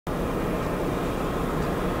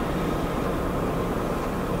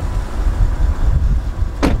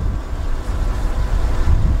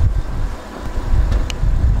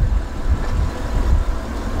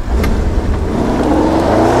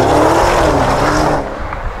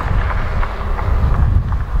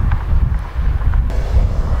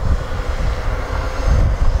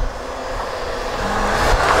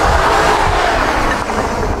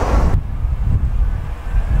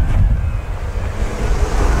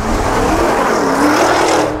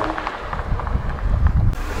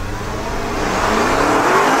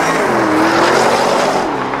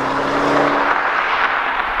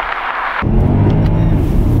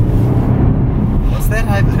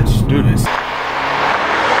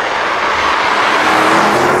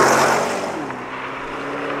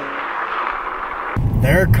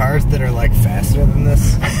cars that are like faster than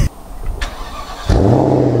this?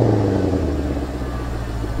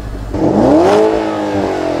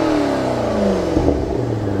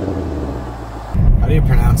 How do you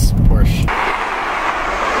pronounce Porsche?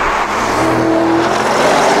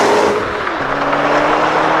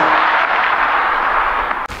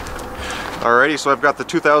 Alrighty, so I've got the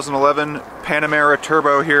 2011 Panamera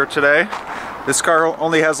Turbo here today. This car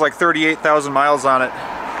only has like 38,000 miles on it.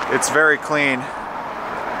 It's very clean.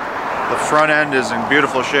 The front end is in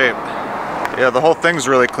beautiful shape. Yeah, the whole thing's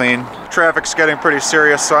really clean. Traffic's getting pretty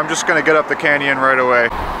serious, so I'm just gonna get up the canyon right away.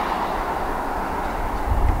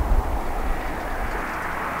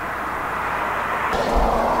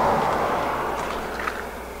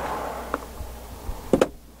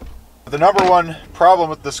 The number one problem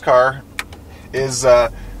with this car is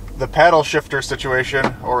the paddle shifter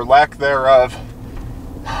situation, or lack thereof.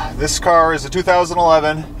 This car is a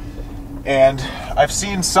 2011, and I've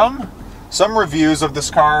seen some reviews of this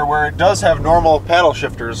car where it does have normal paddle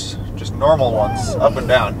shifters, just normal ones, up and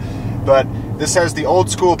down. But this has the old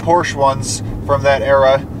school Porsche ones from that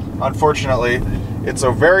era, unfortunately. It's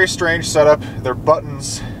a very strange setup. They're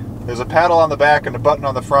buttons. There's a paddle on the back and a button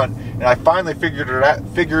on the front, and I finally figured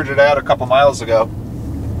it out a couple miles ago.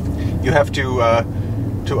 You have to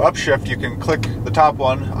upshift, you can click the top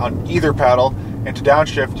one on either paddle, and to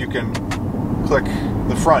downshift, you can click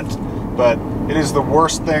the front. But it is the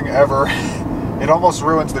worst thing ever. It almost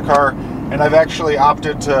ruins the car, and I've actually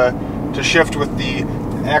opted to shift with the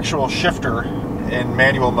actual shifter in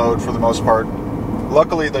manual mode for the most part.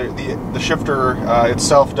 Luckily, the shifter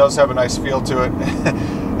itself does have a nice feel to it,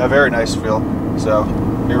 a very nice feel. So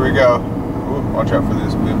here we go. Ooh, watch out for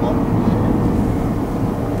these people.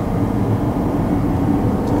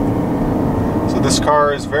 So this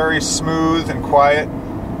car is very smooth and quiet,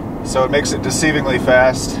 so it makes it deceivingly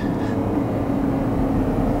fast.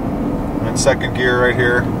 I'm in second gear right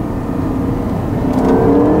here.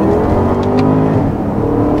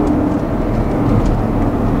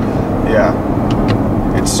 Yeah,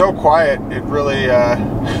 it's so quiet, it really,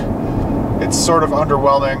 it's sort of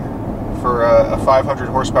underwhelming for a 500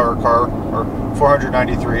 horsepower car, or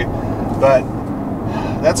 493, but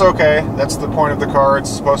that's okay. That's the point of the car.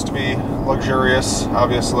 It's supposed to be luxurious,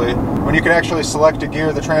 obviously. When you can actually select a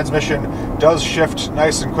gear, the transmission does shift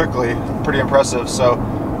nice and quickly. Pretty impressive. So,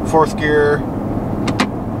 fourth gear,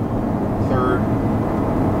 third,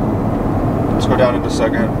 let's go down into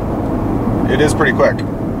second. It is pretty quick.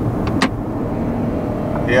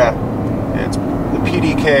 Yeah, it's the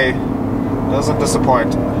PDK doesn't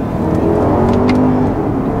disappoint.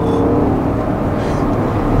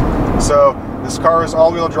 So this car is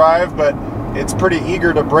all-wheel drive, but it's pretty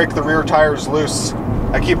eager to break the rear tires loose.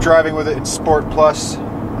 I keep driving with it in Sport Plus.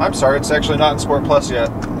 I'm sorry, it's actually not in Sport Plus yet.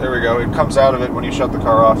 There we go. It comes out of it when you shut the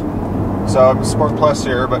car off. So I'm in Sport Plus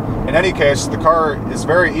here, but in any case, the car is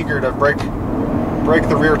very eager to break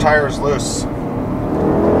the rear tires loose.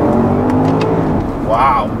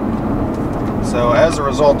 Wow. So as a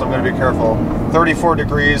result, I'm going to be careful. 34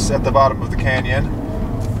 degrees at the bottom of the canyon.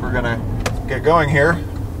 We're going to get going here.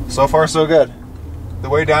 So far, so good. The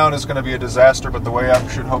way down is going to be a disaster, but the way up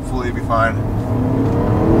should hopefully be fine.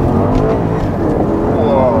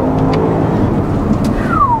 Whoa.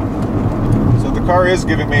 So the car is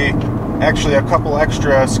giving me actually a couple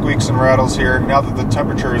extra squeaks and rattles here. Now that the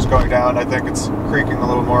temperature is going down, I think it's creaking a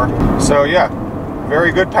little more. So yeah,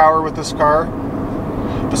 very good power with this car.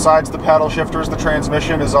 Besides the paddle shifters, the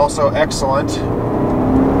transmission is also excellent.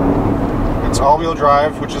 It's all-wheel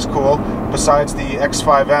drive, which is cool. Besides the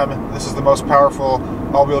X5M, this is the most powerful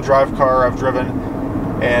all-wheel drive car I've driven,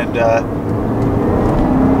 and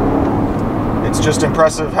it's just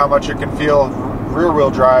impressive how much it can feel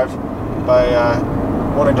rear-wheel drive by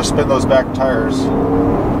wanting to spin those back tires.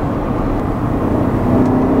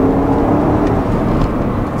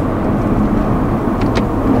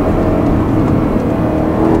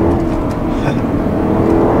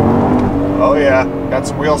 Oh yeah, got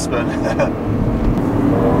some wheel spin.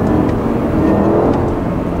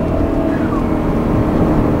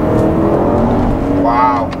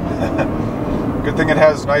 Wow. Good thing it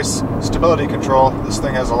has nice stability control. This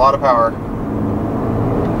thing has a lot of power.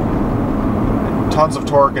 And tons of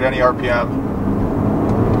torque at any RPM.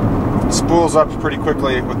 It spools up pretty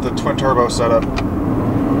quickly with the twin turbo setup.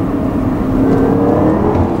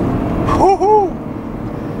 Woohoo!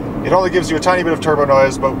 It only gives you a tiny bit of turbo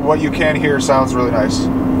noise, but what you can hear sounds really nice.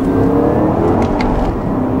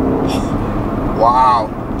 Wow.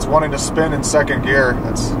 It's wanting to spin in second gear.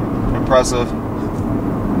 That's impressive.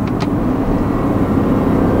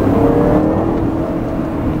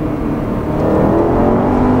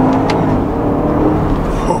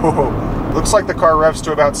 looks like the car revs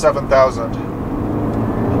to about 7,000.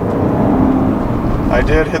 I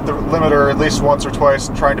did hit the limiter at least once or twice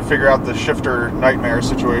trying to figure out the shifter nightmare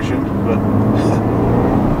situation, but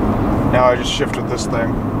now I just shift with this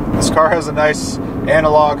thing. This car has a nice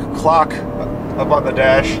analog clock up on the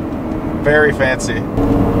dash. Very fancy.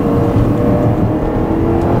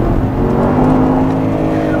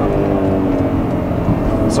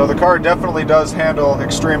 So the car definitely does handle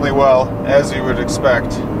extremely well, as you would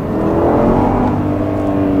expect.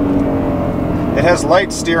 It has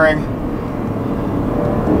light steering,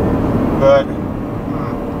 but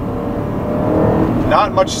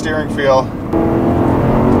not much steering feel.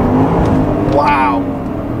 Wow.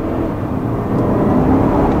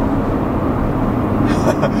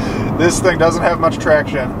 This thing doesn't have much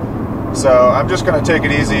traction, so I'm just going to take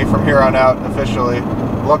it easy from here on out officially.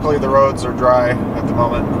 Luckily the roads are dry at the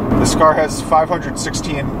moment. This car has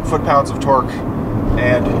 516 foot-pounds of torque,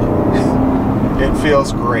 and it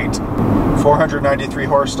feels great. 493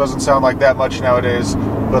 horse doesn't sound like that much nowadays,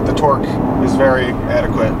 but the torque is very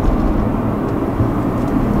adequate.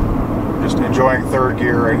 Just enjoying third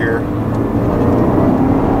gear right here.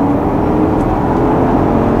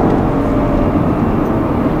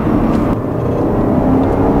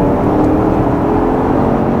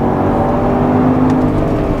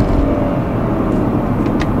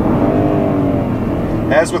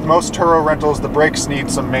 As with most Turo rentals, the brakes need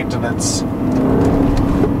some maintenance.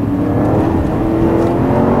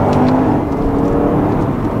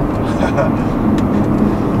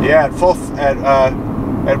 Yeah,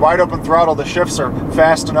 at wide open throttle, the shifts are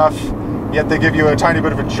fast enough, yet they give you a tiny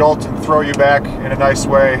bit of a jolt and throw you back in a nice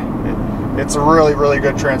way. It's a really, really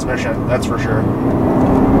good transmission, that's for sure.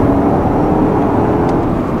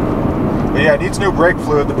 But yeah, it needs new brake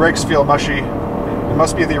fluid. The brakes feel mushy. It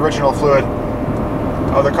must be the original fluid.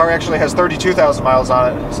 Oh, the car actually has 32,000 miles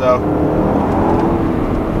on it, so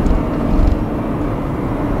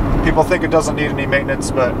people think it doesn't need any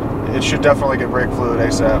maintenance, but it should definitely get brake fluid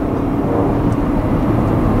ASAP.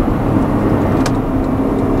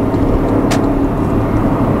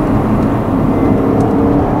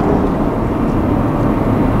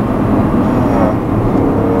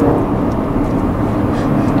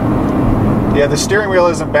 Yeah, the steering wheel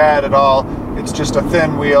isn't bad at all. It's just a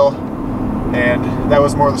thin wheel, and that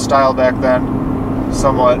was more the style back then,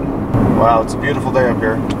 somewhat. Wow, it's a beautiful day up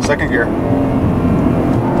here. Second gear.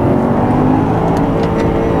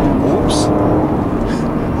 Oops.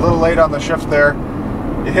 A little late on the shift there.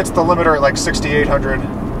 It hits the limiter at like 6,800.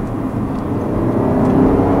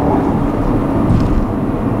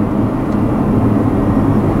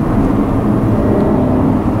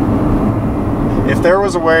 If there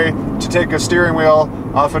was a way to take a steering wheel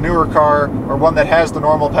off a newer car, or one that has the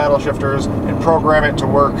normal paddle shifters, and program it to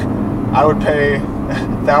work, I would pay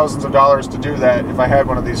thousands of dollars to do that if I had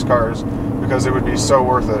one of these cars, because it would be so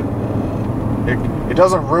worth it. It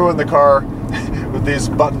doesn't ruin the car with these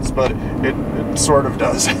buttons, but it sort of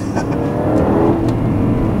does.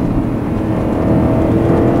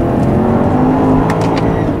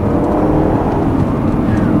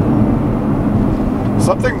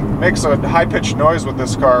 Something makes a high-pitched noise with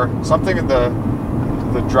this car. Something in the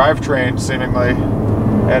drivetrain, seemingly.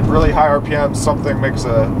 At really high RPMs, something makes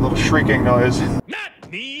a little shrieking noise.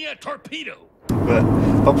 Not me, a torpedo! But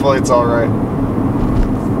hopefully it's alright.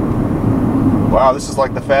 Wow, this is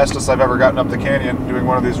like the fastest I've ever gotten up the canyon doing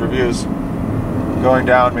one of these reviews. Going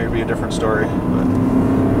down may be a different story, but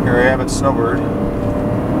here I am at Snowbird.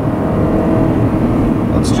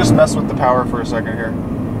 Let's just mess with the power for a second here.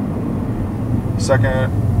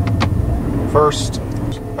 Second, first.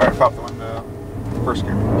 Alright, pop the window. First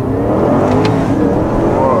gear.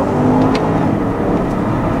 Whoa.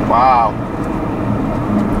 Wow.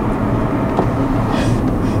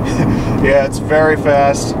 Yeah, it's very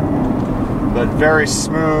fast, but very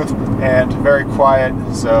smooth and very quiet,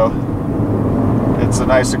 so it's a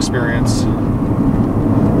nice experience.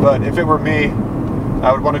 But if it were me,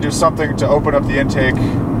 I would want to do something to open up the intake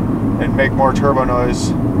and make more turbo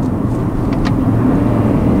noise,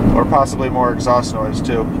 or possibly more exhaust noise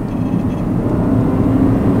too.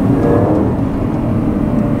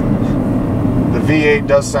 The V8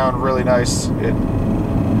 does sound really nice. It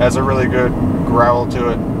has a really good growl to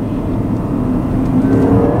it.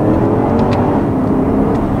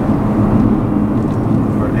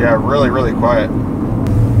 But yeah, really, really quiet.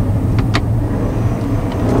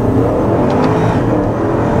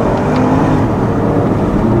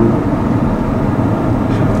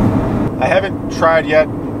 I haven't tried yet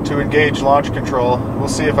to engage launch control. We'll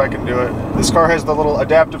see if I can do it. This car has the little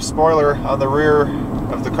adaptive spoiler on the rear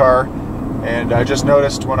of the car, and I just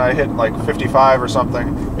noticed when I hit like 55 or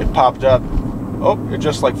something, it popped up. Oh, it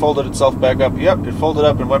just like folded itself back up. Yep, it folded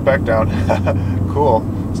up and went back down. Cool.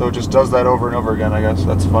 So it just does that over and over again, I guess.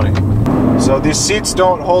 That's funny. So these seats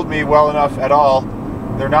don't hold me well enough at all.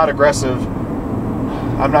 They're not aggressive.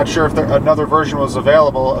 I'm not sure if another version was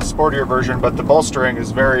available, a sportier version, but the bolstering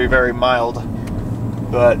is very, very mild.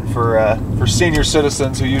 But for senior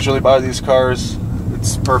citizens who usually buy these cars,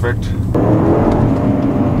 it's perfect.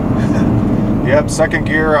 Yep, second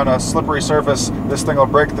gear on a slippery surface. This thing will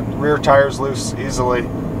break the rear tires loose easily.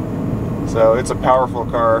 So it's a powerful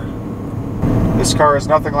car. This car is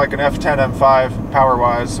nothing like an F10 M5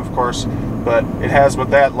 power-wise, of course, but it has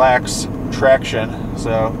what that lacks, traction.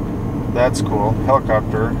 So that's cool.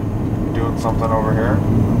 Helicopter doing something over here.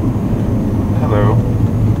 Hello.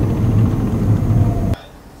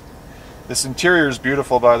 This interior is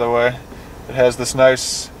beautiful, by the way. It has this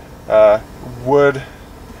nice wood-looking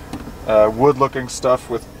stuff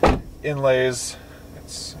with inlays.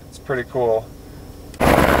 It's pretty cool.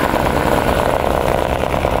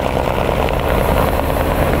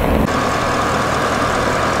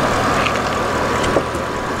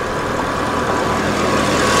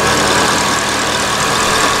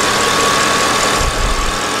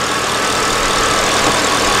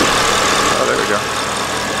 Oh, there we go.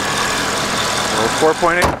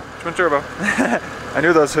 4.8 twin turbo. I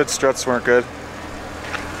knew those hood struts weren't good.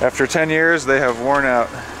 After 10 years, they have worn out.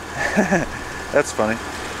 That's funny.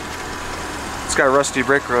 It's got rusty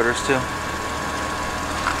brake rotors too.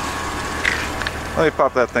 Let me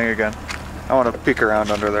pop that thing again. I want to peek around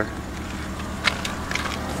under there.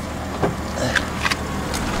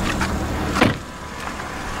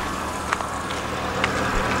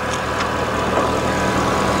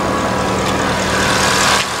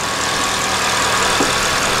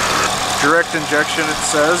 Direct injection, it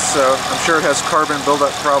says, so I'm sure it has carbon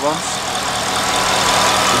buildup problems.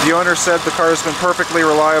 The owner said the car has been perfectly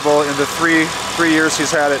reliable in the three years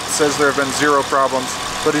he's had it. It says there have been 0 problems,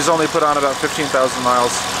 but he's only put on about 15,000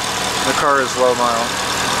 miles. The car is low mile.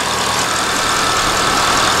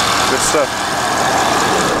 Good stuff.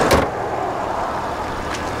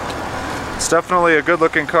 It's definitely a good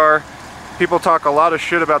looking car. People talk a lot of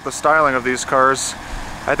shit about the styling of these cars.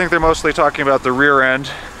 I think they're mostly talking about the rear end.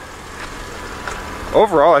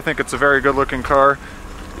 Overall, I think it's a very good looking car.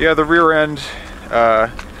 Yeah, the rear end, I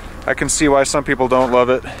can see why some people don't love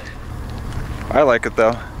it. I like it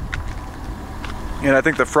though. And I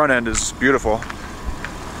think the front end is beautiful.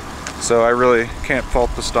 So I really can't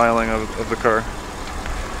fault the styling of the car.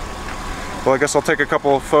 Well, I guess I'll take a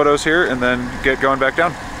couple photos here and then get going back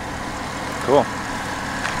down. Cool.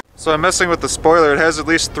 So I'm messing with the spoiler. It has at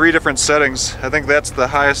least 3 different settings. I think that's the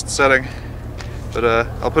highest setting. But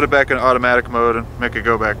I'll put it back in automatic mode and make it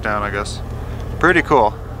go back down, I guess. Pretty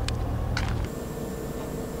cool.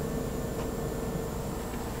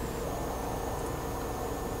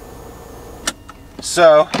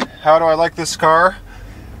 So, how do I like this car?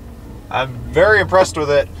 I'm very impressed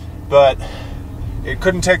with it, but it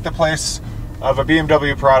couldn't take the place of a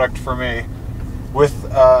BMW product for me. With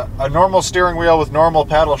a normal steering wheel with normal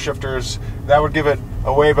paddle shifters, that would give it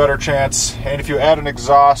a way better chance. And if you add an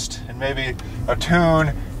exhaust and maybe a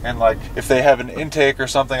tune, and like if they have an intake or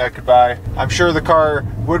something I could buy, I'm sure the car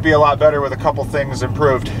would be a lot better with a couple things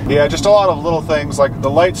improved. Yeah, just a lot of little things like the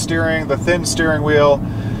light steering, the thin steering wheel,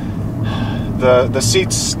 the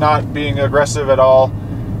seats not being aggressive at all,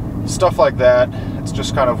 stuff like that. It's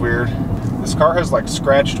just kind of weird. This car has like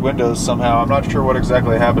scratched windows somehow. I'm not sure what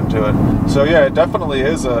exactly happened to it. So yeah, it definitely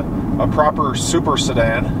is a proper super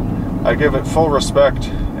sedan. I give it full respect,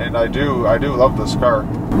 and I do love this car.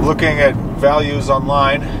 Looking at values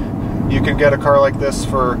online, you can get a car like this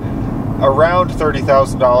for around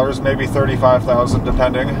 $30,000, maybe $35,000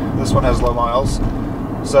 depending. This one has low miles.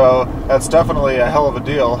 So that's definitely a hell of a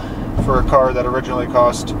deal for a car that originally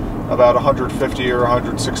cost about $150,000 or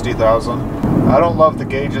 $160,000. I don't love the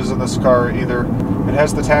gauges in this car either. It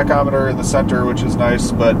has the tachometer in the center, which is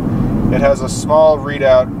nice, but it has a small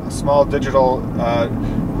readout, a small digital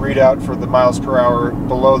readout for the miles per hour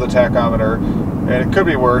below the tachometer, and it could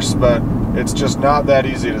be worse, but it's just not that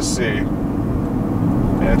easy to see,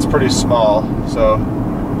 and it's pretty small, so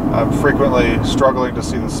I'm frequently struggling to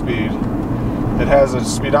see the speed. It has a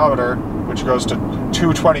speedometer which goes to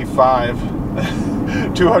 225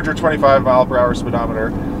 225 mile per hour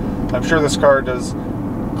speedometer. I'm sure this car does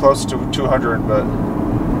close to 200, but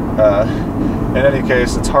in any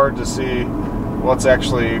case, it's hard to see what's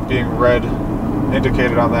actually being read,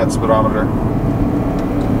 indicated on that speedometer.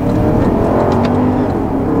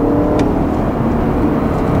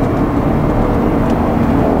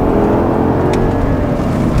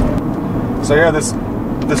 So yeah,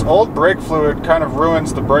 this old brake fluid kind of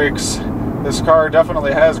ruins the brakes. This car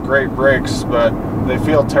definitely has great brakes, but they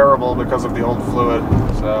feel terrible because of the old fluid.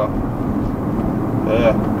 So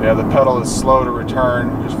yeah, the pedal is slow to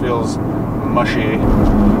return, just feels mushy.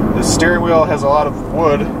 The steering wheel has a lot of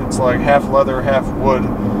wood. It's like half leather, half wood,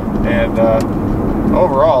 and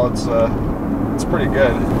overall it's pretty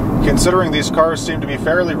good. Considering these cars seem to be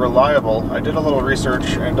fairly reliable, I did a little research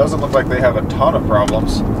and it doesn't look like they have a ton of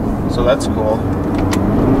problems, so that's cool.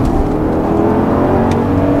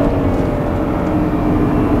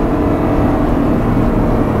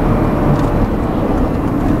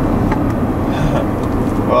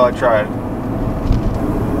 Well, I tried.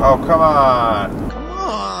 Oh, come on. Come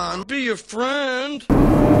on, be a friend.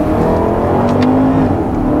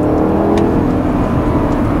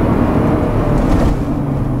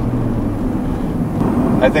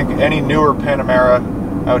 I think any newer Panamera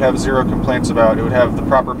I would have zero complaints about. It would have the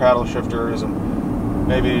proper paddle shifters and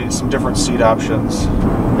maybe some different seat options.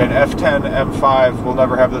 An F10 M5 will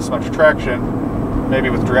never have this much traction,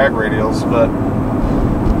 maybe with drag radials, but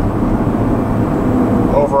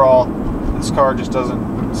overall, this car just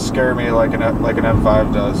doesn't scare me like an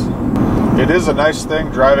M5 does. It is a nice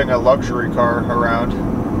thing driving a luxury car around.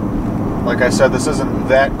 Like I said, this isn't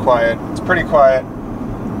that quiet. It's pretty quiet,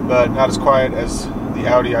 but not as quiet as the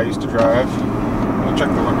Audi I used to drive. Let me check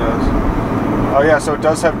the windows. Oh yeah, so it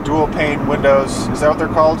does have dual pane windows. Is that what they're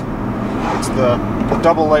called? It's the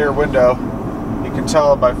double layer window. You can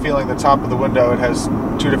tell by feeling the top of the window it has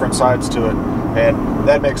two different sides to it, and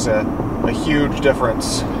that makes a huge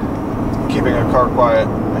difference keeping a car quiet.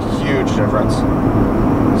 A huge difference.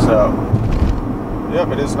 So yep,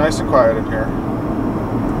 it is nice and quiet in here.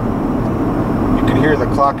 You can hear the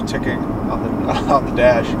clock ticking on the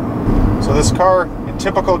dash. So this car, in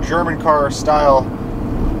typical German car style,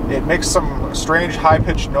 it makes some strange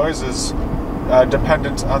high-pitched noises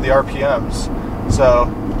dependent on the RPMs. So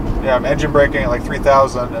yeah, I'm engine braking at like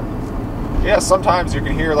 3,000, and yeah, sometimes you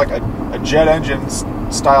can hear like a jet engine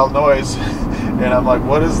style noise, and I'm like,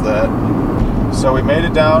 what is that? So we made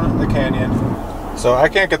it down the canyon. So I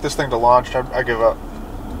can't get this thing to launch. I give up.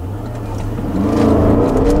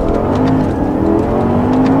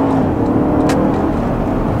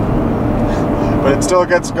 But it still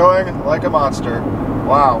gets going like a monster.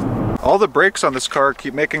 Wow. All the brakes on this car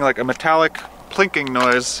keep making like a metallic plinking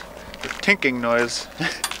noise, or tinking noise.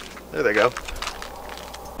 There they go.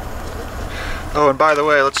 Oh, and by the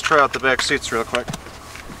way, let's try out the back seats real quick.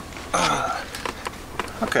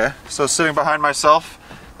 Okay, so sitting behind myself,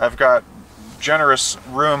 I've got generous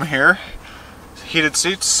room here. Heated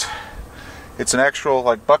seats. It's an actual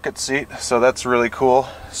like bucket seat, so that's really cool.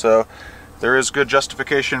 So there is good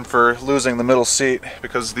justification for losing the middle seat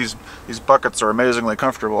because these buckets are amazingly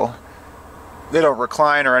comfortable. They don't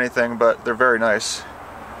recline or anything, but they're very nice.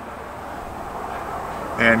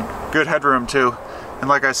 And good headroom too. And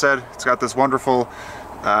like I said, it's got this wonderful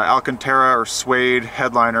Alcantara or suede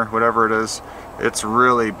headliner, whatever it is. It's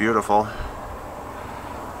really beautiful.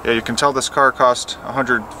 Yeah, you can tell this car cost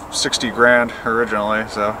 160 grand originally,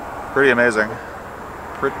 so pretty amazing.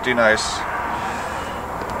 Pretty nice.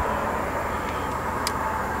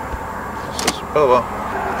 Oh well.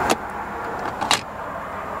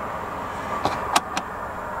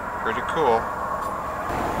 Pretty cool.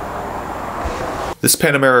 This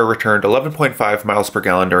Panamera returned 11.5 miles per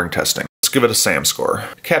gallon during testing. Let's give it a SAM score.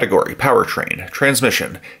 Category, powertrain,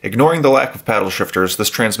 transmission. Ignoring the lack of paddle shifters, this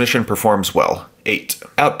transmission performs well. 8.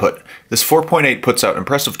 Output. This 4.8 puts out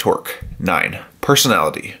impressive torque. 9.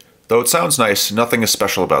 Personality. Though it sounds nice, nothing is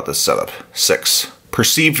special about this setup. 6.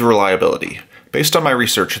 Perceived reliability. Based on my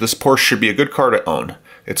research, this Porsche should be a good car to own.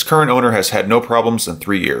 Its current owner has had no problems in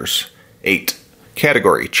 3 years. 8.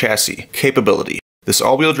 Category, chassis, capability. This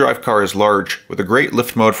all-wheel drive car is large, with a great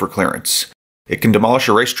lift mode for clearance. It can demolish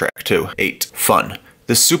a racetrack, too. 8. Fun.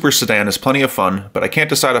 This super sedan is plenty of fun, but I can't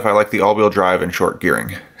decide if I like the all-wheel drive and short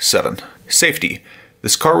gearing. 7. Safety.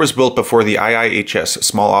 This car was built before the IIHS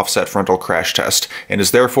small offset frontal crash test, and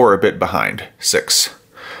is therefore a bit behind. 6.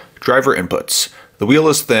 Driver inputs. The wheel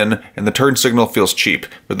is thin, and the turn signal feels cheap,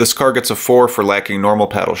 but this car gets a 4 for lacking normal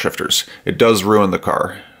paddle shifters. It does ruin the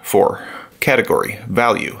car. 4. Category,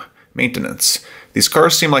 value, maintenance. These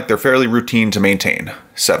cars seem like they're fairly routine to maintain.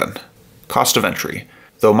 7. Cost of entry.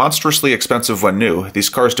 Though monstrously expensive when new, these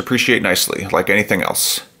cars depreciate nicely, like anything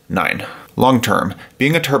else. 9. Long term.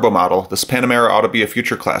 Being a turbo model, this Panamera ought to be a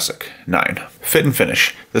future classic. 9. Fit and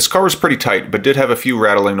finish. This car was pretty tight, but did have a few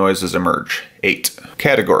rattling noises emerge. 8.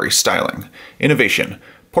 Category, styling. Innovation.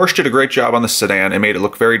 Porsche did a great job on the sedan and made it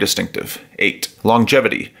look very distinctive. 8.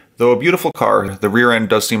 Longevity. Though a beautiful car, the rear end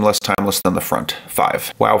does seem less timeless than the front.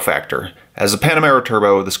 5. Wow factor. As a Panamera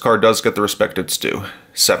Turbo, this car does get the respect it's due.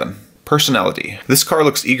 7. Personality. This car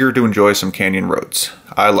looks eager to enjoy some canyon roads.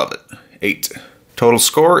 I love it. 8. Total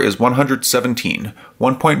score is 117,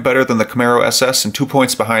 1 point better than the Camaro SS and 2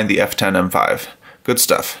 points behind the F10 M5. Good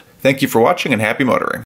stuff. Thank you for watching and happy motoring.